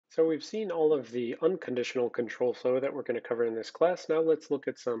So we've seen all of the unconditional control flow that we're going to cover in this class. Now let's look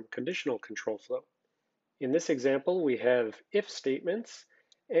at some conditional control flow. In this example, we have if statements,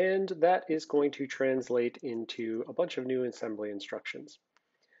 and that is going to translate into a bunch of new assembly instructions.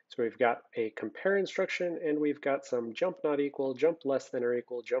 So we've got a compare instruction, and we've got some jump not equal, jump less than or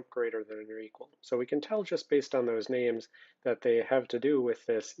equal, jump greater than or equal. So we can tell just based on those names that they have to do with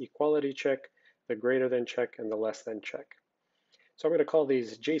this equality check, the greater than check, and the less than check. So I'm going to call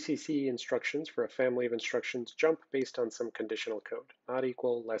these JCC instructions for a family of instructions jump based on some conditional code, not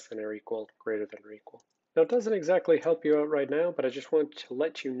equal, less than or equal, greater than or equal. Now, it doesn't exactly help you out right now, but I just want to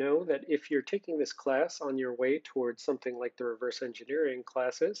let you know that if you're taking this class on your way towards something like the reverse engineering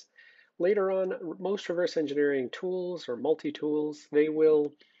classes, later on, most reverse engineering tools or multi-tools, they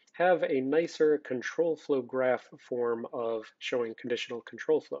will have a nicer control flow graph form of showing conditional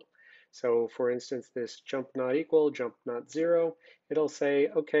control flow. So for instance, this jump not equal, jump not zero, it'll say,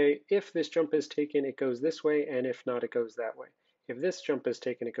 okay, if this jump is taken, it goes this way, and if not, it goes that way. If this jump is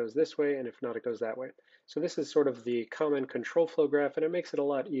taken, it goes this way, and if not, it goes that way. So this is sort of the common control flow graph, and it makes it a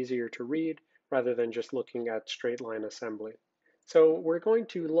lot easier to read rather than just looking at straight line assembly. So we're going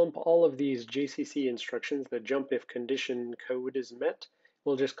to lump all of these JCC instructions, the jump if condition code is met.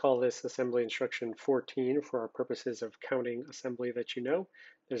 We'll just call this assembly instruction 14 for our purposes of counting assembly that you know.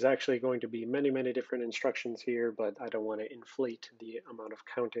 There's actually going to be many, many different instructions here, but I don't want to inflate the amount of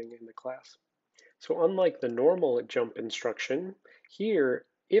counting in the class. So unlike the normal jump instruction, here,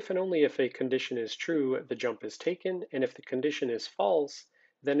 if and only if a condition is true, the jump is taken, and if the condition is false,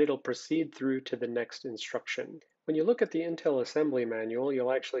 then it'll proceed through to the next instruction. When you look at the Intel assembly manual,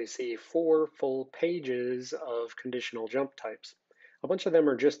 you'll actually see 4 full pages of conditional jump types. A bunch of them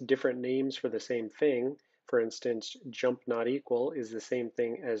are just different names for the same thing. For instance, jump not equal is the same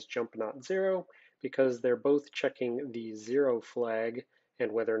thing as jump not zero because they're both checking the zero flag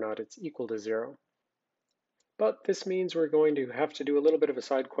and whether or not it's equal to zero. But this means we're going to have to do a little bit of a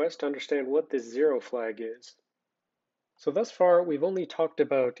side quest to understand what this zero flag is. So thus far, we've only talked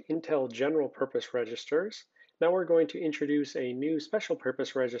about Intel general purpose registers. Now we're going to introduce a new special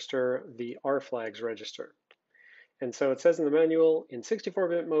purpose register, the rflags register. And so it says in the manual, in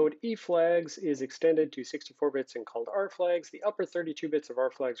 64-bit mode, E flags is extended to 64 bits and called R flags. The upper 32 bits of R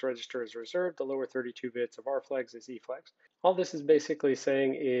flags register is reserved. The lower 32 bits of R flags is E flags. All this is basically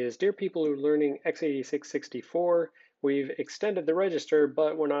saying is, dear people who are learning x86-64, we've extended the register,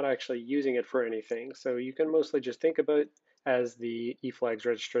 but we're not actually using it for anything. So you can mostly just think about it as the E flags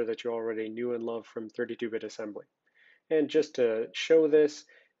register that you already knew and loved from 32-bit assembly. And just to show this,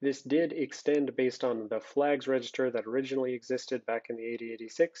 this did extend based on the flags register that originally existed back in the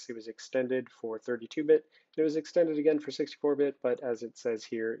 8086. It was extended for 32-bit. It was extended again for 64-bit, but as it says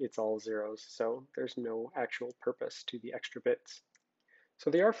here, it's all zeros, so there's no actual purpose to the extra bits.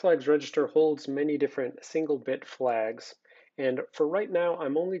 So the rflags register holds many different single-bit flags, and for right now,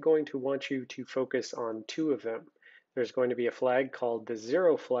 I'm only going to want you to focus on 2 of them. There's going to be a flag called the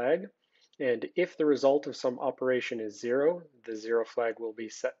zero flag, and if the result of some operation is 0, the 0 flag will be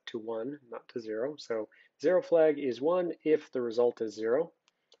set to 1, not to 0. So 0 flag is 1 if the result is 0.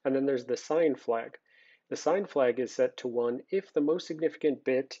 And then there's the sign flag. The sign flag is set to 1 if the most significant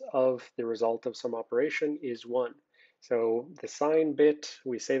bit of the result of some operation is 1. So the sign bit,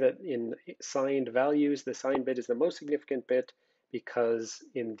 we say that in signed values, the sign bit is the most significant bit because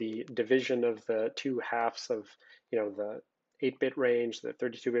in the division of the 2 halves of the 8-bit range, the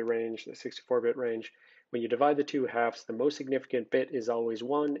 32-bit range, the 64-bit range. When you divide the 2 halves, the most significant bit is always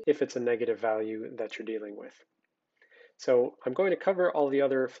 1 if it's a negative value that you're dealing with. So I'm going to cover all the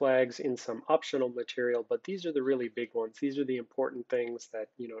other flags in some optional material, but these are the really big ones. These are the important things that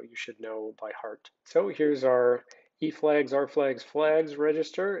you should know by heart. So here's our E flags, R flags, flags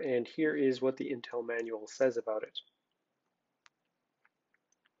register, and here is what the Intel manual says about it.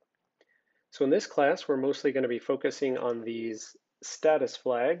 So in this class, we're mostly going to be focusing on these status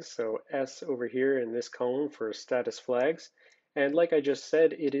flags. So S over here in this column for status flags. And like I just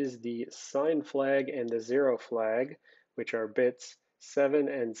said, it is the sign flag and the zero flag, which are bits 7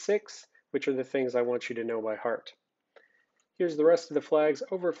 and 6, which are the things I want you to know by heart. Here's the rest of the flags: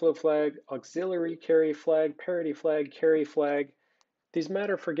 overflow flag, auxiliary carry flag, parity flag, carry flag. These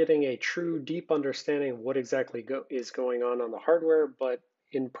matter for getting a true deep understanding of what exactly is going on the hardware, but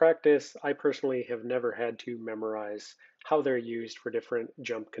in practice, I personally have never had to memorize how they're used for different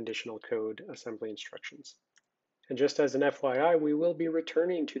jump conditional code assembly instructions. And just as an FYI, we will be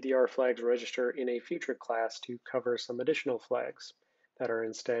returning to the rflags register in a future class to cover some additional flags that are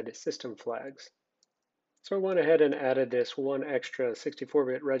instead system flags. So I went ahead and added this one extra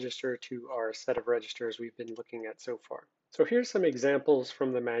 64-bit register to our set of registers we've been looking at so far. So here's some examples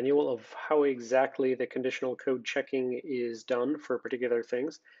from the manual of how exactly the conditional code checking is done for particular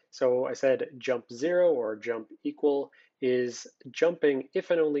things. So I said jump 0 or jump equal is jumping if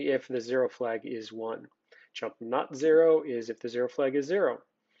and only if the 0 flag is 1. Jump not 0 is if the 0 flag is 0.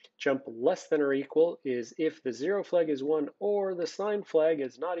 Jump less than or equal is if the 0 flag is 1 or the sign flag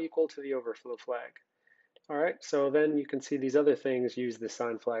is not equal to the overflow flag. All right, so then you can see these other things use the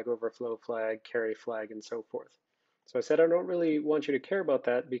sign flag, overflow flag, carry flag, and so forth. So I said I don't really want you to care about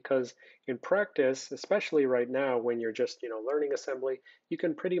that because in practice, especially right now when you're just, learning assembly, you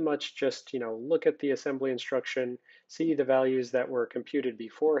can pretty much just, look at the assembly instruction, see the values that were computed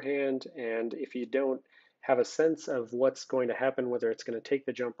beforehand, and if you don't have a sense of what's going to happen, whether it's going to take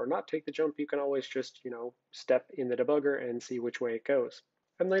the jump or not take the jump, you can always just, step in the debugger and see which way it goes.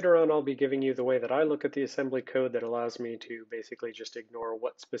 And later on, I'll be giving you the way that I look at the assembly code that allows me to basically just ignore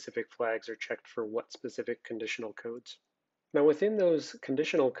what specific flags are checked for what specific conditional codes. Now within those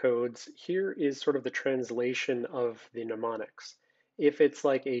conditional codes, here is sort of the translation of the mnemonics. If it's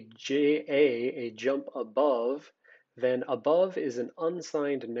like a JA, a jump above, then above is an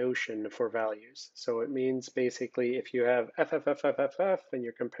unsigned notion for values. So it means basically if you have FFFFFF and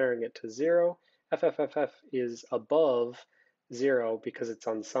you're comparing it to 0, FFFF is above 0 because it's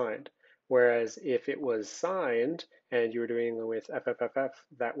unsigned. Whereas if it was signed and you were doing it with FFFF,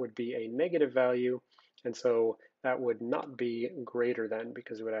 that would be a negative value. And so that would not be greater than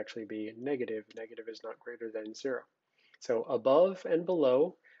because it would actually be negative. Negative is not greater than 0. So above and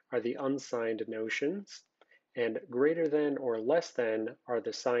below are the unsigned notions, and greater than or less than are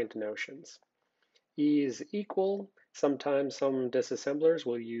the signed notions. E is equal. Sometimes some disassemblers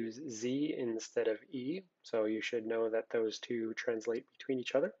will use Z instead of E, so you should know that those two translate between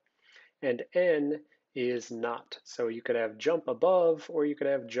each other. And N is not. So you could have jump above or you could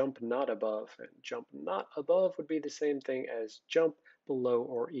have jump not above. And jump not above would be the same thing as jump below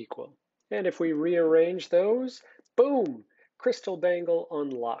or equal. And if we rearrange those, boom, crystal bangle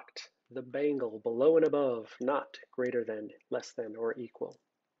unlocked. The bangle below and above, not greater than, less than, or equal.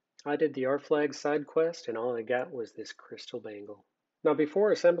 I did the rflag side quest and all I got was this crystal bangle. Now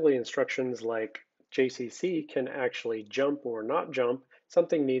before assembly instructions like JCC can actually jump or not jump,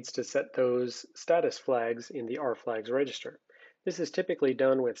 something needs to set those status flags in the rflags register. This is typically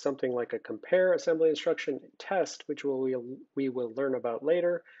done with something like a compare assembly instruction test, which we will learn about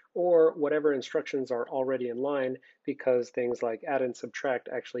later, or whatever instructions are already in line because things like add and subtract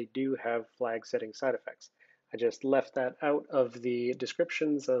actually do have flag setting side effects. I just left that out of the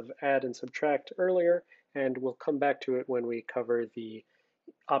descriptions of add and subtract earlier, and we'll come back to it when we cover the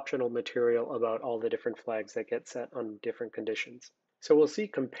optional material about all the different flags that get set on different conditions. So we'll see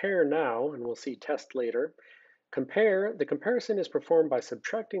compare now, and we'll see test later. Compare, the comparison is performed by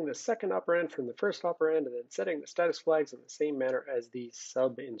subtracting the second operand from the first operand and then setting the status flags in the same manner as the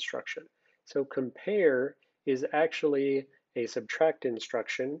sub instruction. So compare is actually a subtract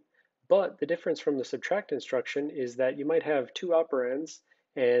instruction, but the difference from the subtract instruction is that you might have two operands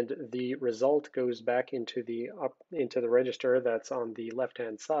and the result goes back into the register that's on the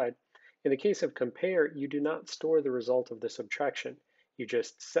left-hand side. In the case of compare, you do not store the result of the subtraction. You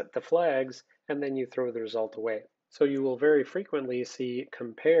just set the flags and then you throw the result away. So you will very frequently see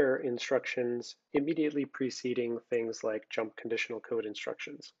compare instructions immediately preceding things like jump conditional code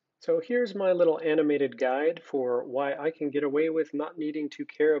instructions. So here's my little animated guide for why I can get away with not needing to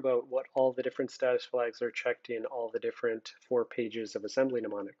care about what all the different status flags are checked in all the different 4 pages of assembly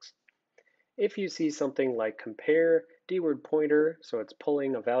mnemonics. If you see something like compare dword pointer, so it's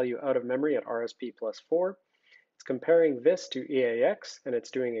pulling a value out of memory at RSP plus 4, it's comparing this to EAX, and it's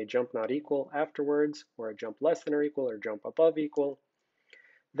doing a jump not equal afterwards, or a jump less than or equal, or jump above equal.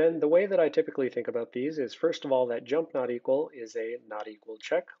 Then the way that I typically think about these is, first of all, that jump not equal is a not equal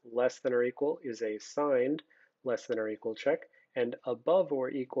check, less than or equal is a signed less than or equal check, and above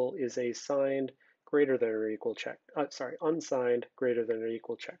or equal is a signed greater than or equal check. Unsigned greater than or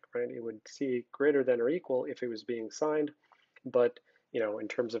equal check, right? It would see greater than or equal if it was being signed, but in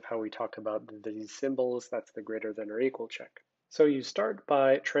terms of how we talk about these symbols, that's the greater than or equal check. So you start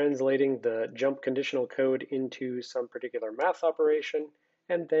by translating the jump conditional code into some particular math operation,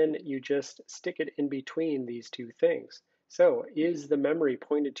 and then you just stick it in between these two things. So is the memory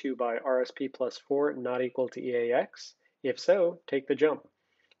pointed to by RSP plus 4 not equal to EAX? If so, take the jump.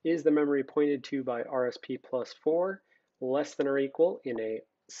 Is the memory pointed to by RSP plus 4 less than or equal in a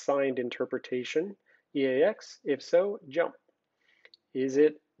signed interpretation EAX? If so, jump. Is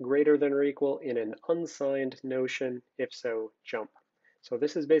it greater than or equal in an unsigned notion? If so, jump. So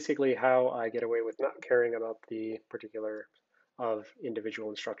this is basically how I get away with not caring about the particular of individual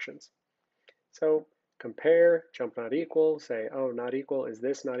instructions. So compare, jump not equal, say, oh, not equal, is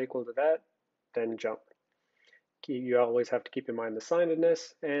this not equal to that? Then jump. You always have to keep in mind the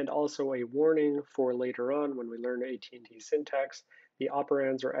signedness, and also a warning for later on when we learn AT&T syntax. The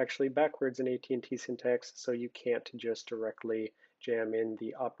operands are actually backwards in AT&T syntax, so you can't just directly jam in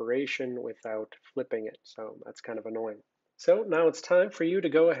the operation without flipping it. So that's kind of annoying. So now it's time for you to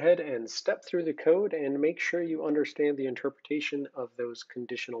go ahead and step through the code and make sure you understand the interpretation of those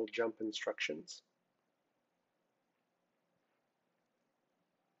conditional jump instructions.